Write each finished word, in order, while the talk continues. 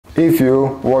If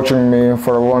you watching me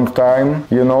for a long time,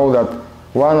 you know that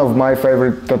one of my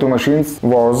favorite tattoo machines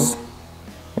was,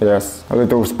 yes, a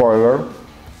little spoiler,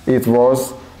 it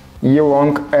was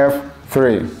Yilong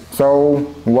F3. So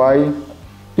why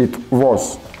it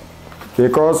was?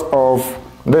 Because of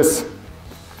this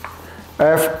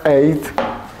F8.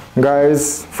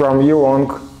 Guys from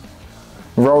Yilong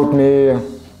wrote me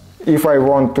if I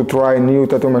want to try new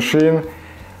tattoo machine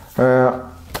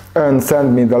and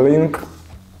send me the link.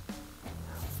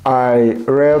 I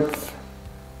read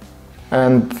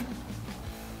and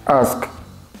asked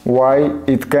why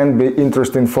it can be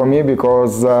interesting for me,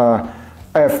 because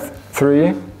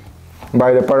F3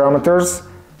 by the parameters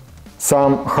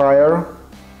some higher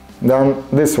than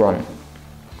this one,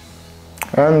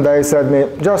 and they said me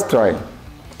just try.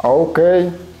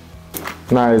 Okay,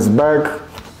 nice bag.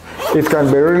 It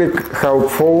can be really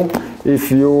helpful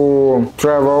if you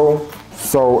travel.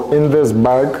 So in this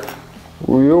bag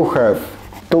you have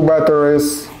 2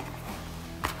 batteries,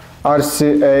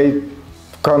 RCA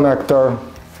connector,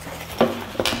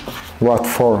 what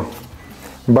for?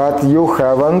 But you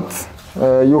haven't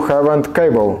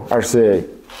cable RCA.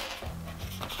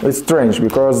 It's strange,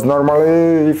 because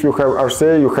normally if you have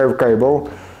RCA you have cable,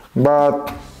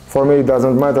 but for me it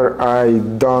doesn't matter. I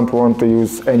don't want to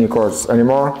use any cords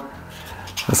anymore.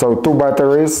 So 2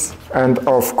 batteries and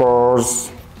of course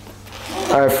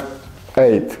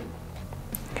F8.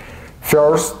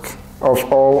 First of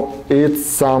all, it's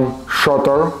some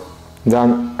shorter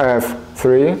than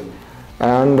F3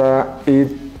 and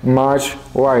it's much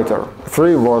lighter.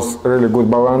 3 was really good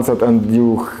balanced, and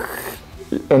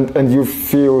you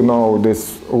feel now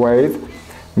this weight,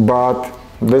 but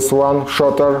this one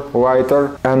shorter,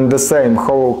 lighter, and the same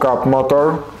hollow cap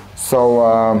motor.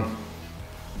 So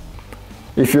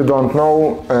if you don't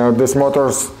know, these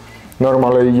motors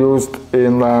normally used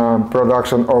in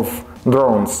production of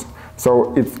drones.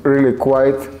 So it's really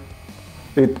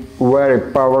it's very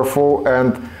powerful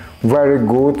and very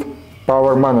good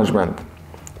power management,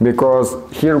 because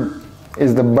here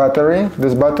is the battery.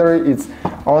 This battery is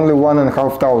only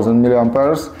 1,500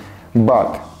 milliamperes,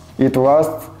 but it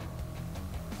lasts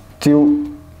till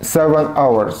 7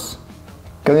 hours.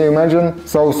 Can you imagine?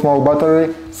 So small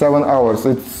battery, 7 hours.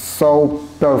 It's so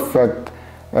perfect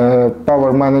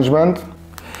power management.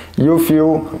 You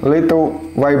feel little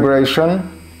vibration,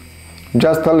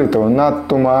 just a little, not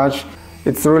too much.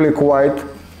 It's really quiet.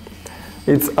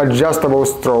 It's adjustable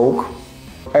stroke.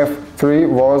 F3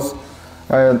 was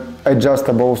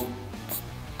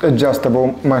adjustable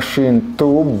machine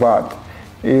too, but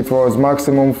it was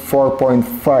maximum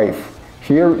 4.5.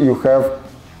 Here you have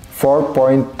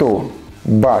 4.2,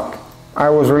 but I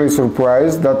was really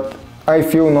surprised that I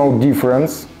feel no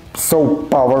difference. So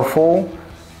powerful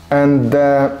and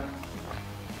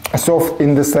soft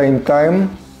in the same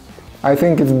time. I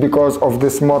think it's because of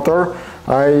this motor.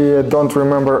 I don't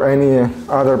remember any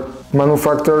other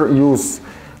manufacturer use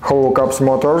hollow caps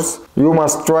motors. You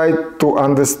must try to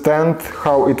understand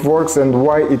how it works and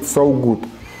why it's so good.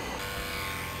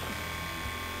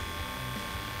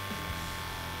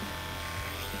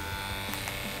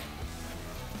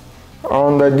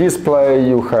 On the display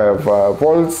you have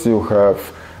volts, you have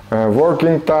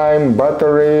working time,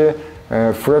 battery,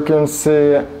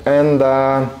 frequency, and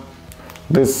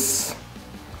this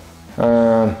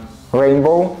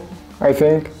rainbow, I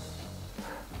think.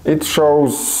 It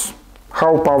shows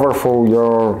how powerful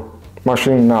your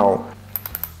machine now.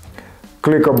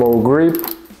 Clickable grip,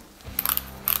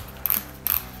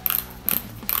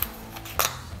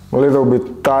 a little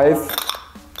bit tight,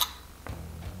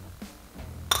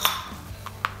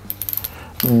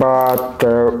 but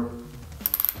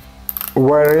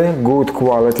very good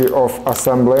quality of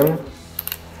assembling.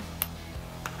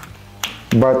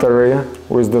 Battery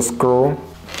with the screw,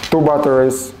 2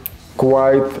 batteries,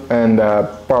 quiet and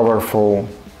powerful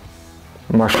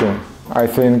machine. I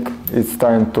think it's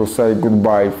time to say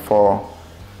goodbye for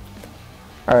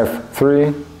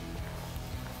F3,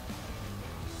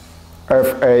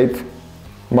 F8,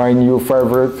 my new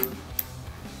favorite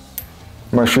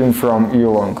machine from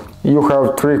Yilong. You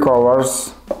have 3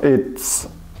 colors. It's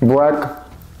black,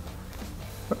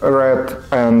 red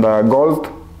and gold.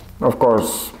 Of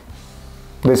course,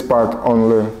 this part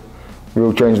only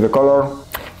will change the color.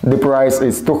 The price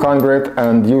is 200,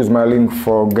 and use my link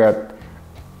for get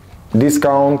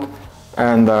discount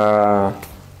and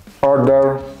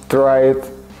order, try it.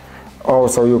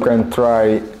 Also you can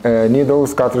try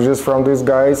needles, cartridges from these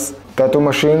guys. Tattoo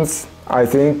machines, I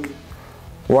think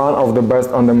one of the best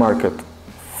on the market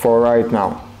for right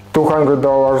now.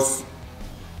 $200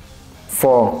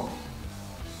 for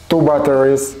 2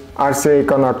 batteries, RCA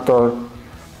connector,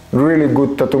 really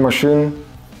good tattoo machine,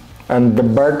 and the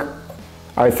bag,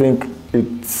 I think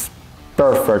it's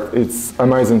perfect, it's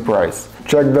amazing price.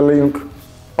 Check the link,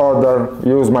 order,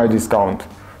 use my discount.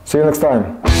 See you next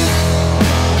time!